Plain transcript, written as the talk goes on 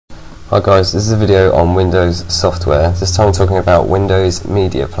Hi guys, this is a video on Windows software. This time I'm talking about Windows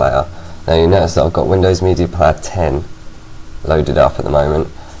Media Player. Now you notice that I've got Windows Media Player 10 loaded up at the moment.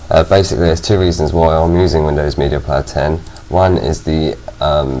 Basically there's two reasons why I'm using Windows Media Player 10. One is the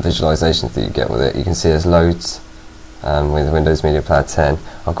visualizations that you get with it. You can see there's loads with Windows Media Player 10.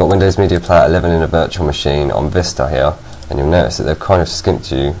 I've got Windows Media Player 11 in a virtual machine on Vista here, and you'll notice that they've kind of skimped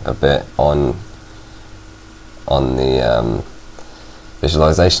you a bit on the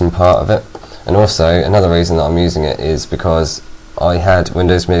visualization part of it. And also another reason that I'm using it is because I had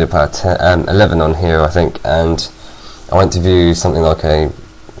Windows Media Player 11 on here, I think, and I went to view something like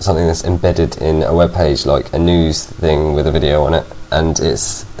something that's embedded in a web page, like a news thing with a video on it, and it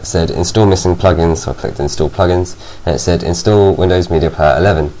said install missing plugins. So I clicked install plugins, and it said install Windows Media Player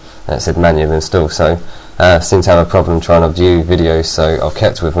 11, and it said manual install. So I seem to have a problem trying to view videos, so I've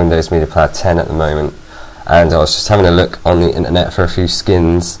kept with Windows Media Player 10 at the moment. And I was just having a look on the internet for a few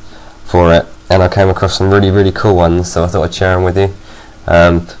skins for it, and I came across some really cool ones, so I thought I'd share them with you.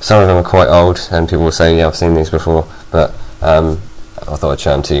 Some of them are quite old, and people will say, yeah, I've seen these before, but I thought I'd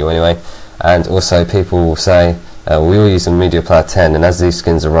show them to you anyway. And also people will say, we all use a Media Player 10, and as these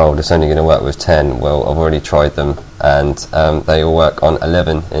skins are old, it's only going to work with 10. Well, I've already tried them, and they all work on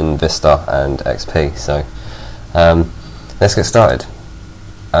 11 in Vista and XP, so let's get started.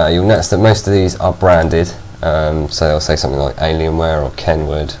 You'll notice that most of these are branded, so they'll say something like Alienware or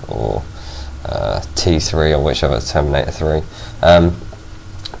Kenwood or T3 or whichever, Terminator 3,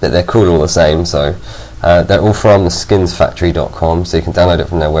 but they're called all the same. So they're all from skinsfactory.com, so you can download it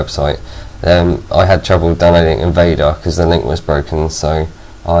from their website. I had trouble downloading Invader because the link was broken, so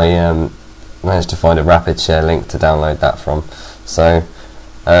I managed to find a rapid share link to download that from. So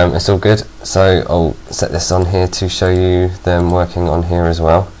it's all good. So I'll set this on here to show you them working on here as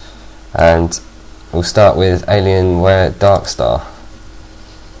well, and we'll start with Alienware Darkstar,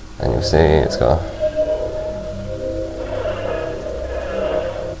 and you'll see it's got a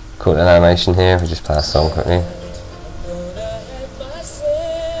cool little animation here. We just play a song quickly.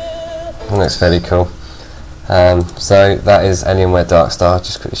 It looks fairly cool. So that is Alienware Darkstar.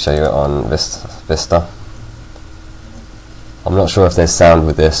 Just quickly show you it on Vista. I'm not sure if there's sound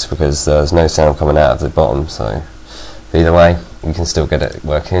with this because there's no sound coming out of the bottom, so either way you can still get it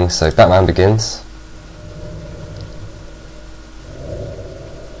working. So Batman Begins.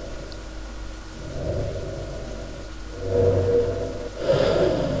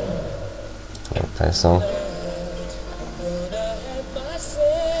 Play a song.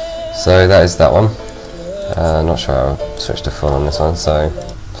 So that is that one. Not sure I'll switch to full on this one, so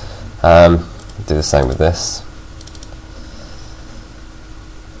do the same with this.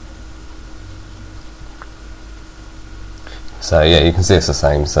 So yeah, you can see it's the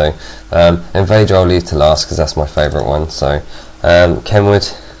same. So Invader I'll leave to last because that's my favourite one. So Kenwood,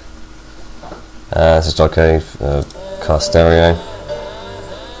 this is like a car stereo.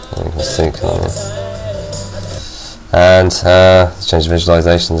 You can see, and change the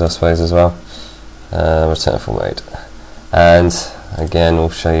visualizations I suppose as well. Return to full mode, and again we'll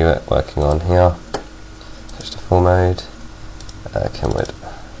show you it working on here. Switch to full mode. Kenwood.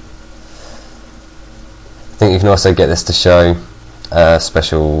 I think you can also get this to show a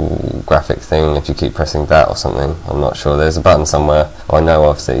special graphic thing if you keep pressing that or something. I'm not sure. There's a button somewhere I know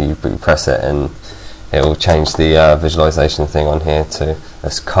of that you press it and it will change the visualization thing on here to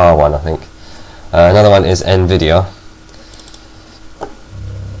this car one, I think. Another one is NVIDIA.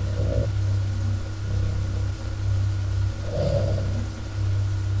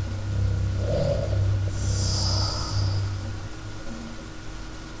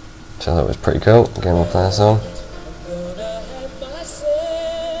 Which I thought was pretty cool. Again, we'll play a song.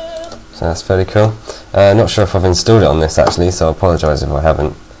 So that's fairly cool. Not sure if I've installed it on this actually, so I apologise if I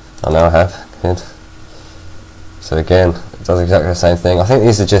haven't. I know I have. Good. So again, it does exactly the same thing. I think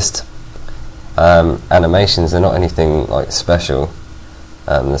these are just animations. They're not anything like special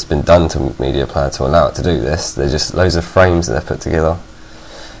that's been done to Media Player to allow it to do this. They're just loads of frames that they've put together.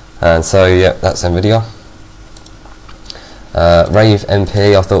 And so yeah, that's NVIDIA. Rave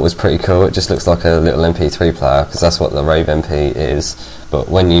MP I thought was pretty cool. It just looks like a little MP3 player because that's what the Rave MP is, but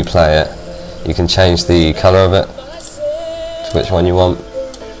when you play it you can change the colour of it to which one you want,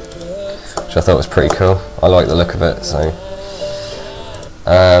 which I thought was pretty cool. I like the look of it. So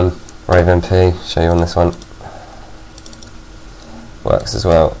Rave MP, show you on this one, works as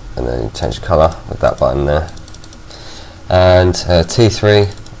well, and then you change the colour with that button there. And T3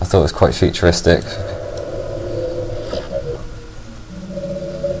 I thought was quite futuristic.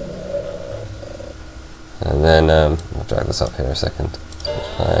 And then I'll drag this up here a second.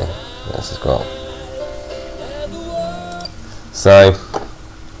 This has got So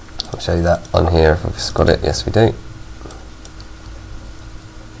I'll show you that on here if I've got it. Yes, we do.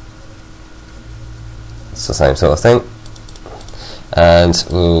 It's the same sort of thing. And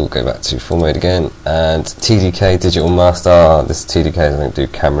we'll go back to full mode again, and TDK Digital Master. This TDK I think do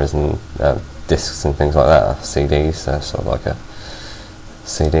cameras and discs and things like that, CDs, so sort of like a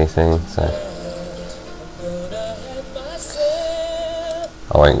CD thing. So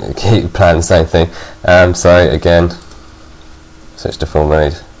I won't keep playing the same thing. So again, switch to full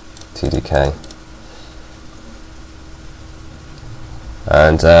mode, TDK,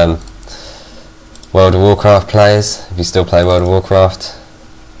 and World of Warcraft players, if you still play World of Warcraft,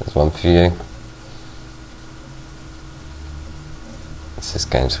 there's one for you. This is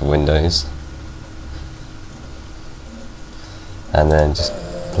games for Windows. And then just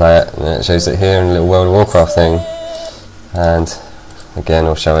play it, and it shows it here in a little World of Warcraft thing. And again,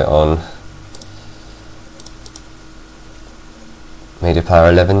 we'll show it on Media Player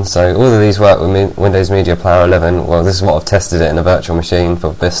 11. So all of these work with Windows Media Player 11. Well, this is what I've tested it in a virtual machine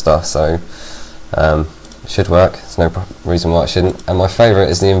for Vista, so it should work. There's no reason why it shouldn't. And my favourite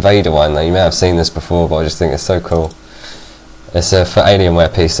is the Invader one. Now, you may have seen this before, but I just think it's so cool. It's for Alienware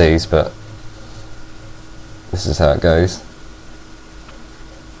PCs, but this is how it goes.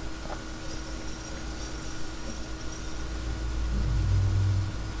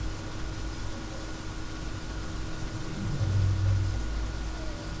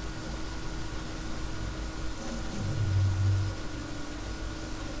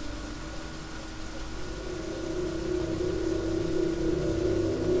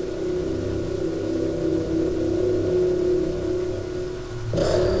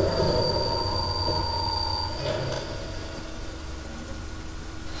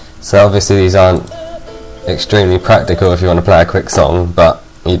 So obviously these aren't extremely practical if you want to play a quick song, but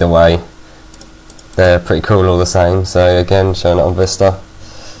either way they're pretty cool all the same. So again, showing it on Vista.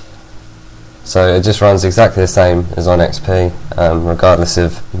 So it just runs exactly the same as on XP, regardless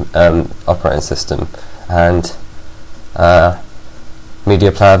of operating system and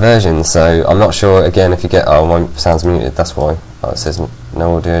media player version. So I'm not sure, again, if you get, oh, my sound's muted, that's why. Oh, it says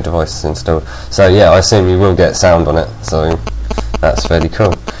no audio devices installed. So yeah, I assume you will get sound on it, so that's fairly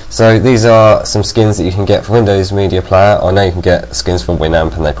cool. So these are some skins that you can get for Windows Media Player. I know you can get skins for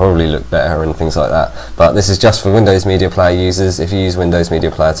Winamp and they probably look better and things like that, but this is just for Windows Media Player users. If you use Windows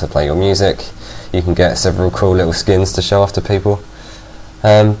Media Player to play your music, you can get several cool little skins to show off to people.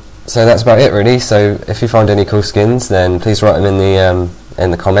 So that's about it really. So if you find any cool skins, then please write them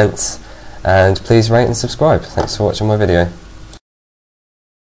in the comments, and please rate and subscribe. Thanks for watching my video.